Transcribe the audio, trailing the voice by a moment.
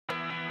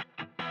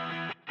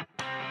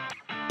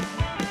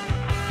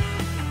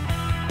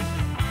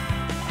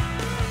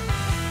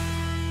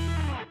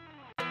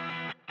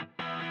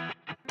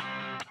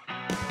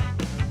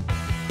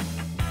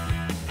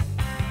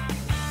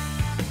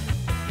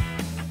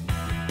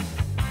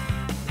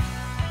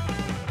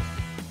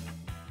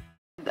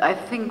I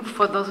think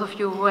for those of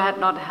you who had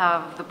not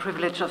have the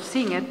privilege of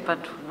seeing it, but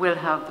will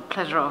have the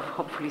pleasure of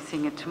hopefully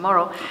seeing it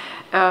tomorrow,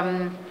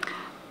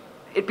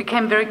 it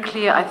became very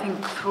clear, I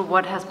think, through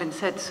what has been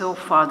said so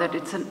far, that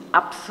it's an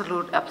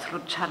absolute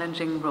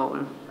challenging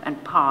role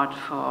and part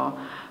for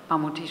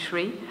Mammootty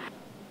Shri.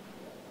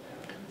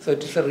 So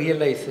it is a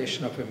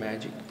realization of a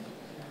magic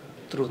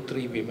through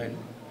three women.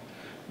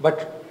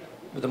 But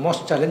the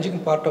most challenging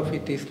part of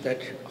it is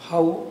that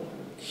how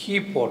he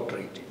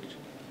portrayed it.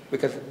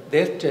 Because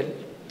they tell,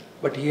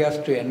 but he has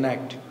to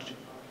enact it.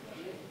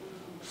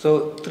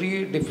 So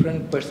three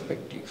different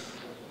perspectives,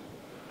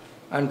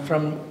 and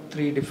from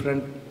three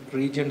different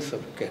regions of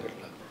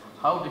Kerala.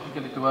 How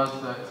difficult it was,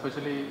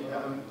 especially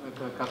with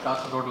the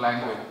Kasaragod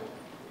language.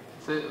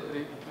 It's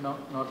a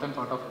northern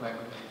part of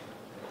language.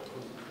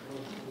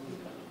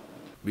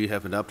 We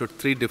have adapted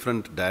three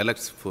different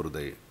dialects for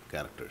the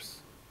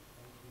characters.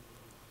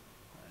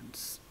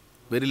 It's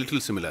very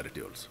little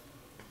similarity also.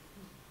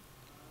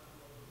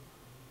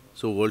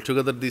 So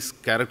altogether these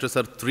characters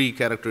are three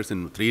characters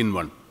in three in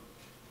one.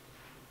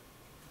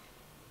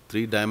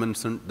 Three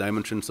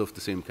dimensions of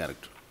the same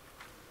character.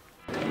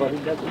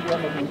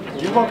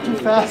 You walk too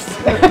fast.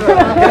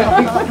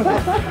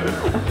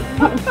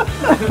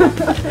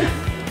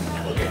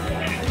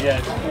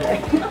 Yes.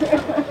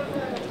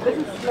 This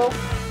is slow.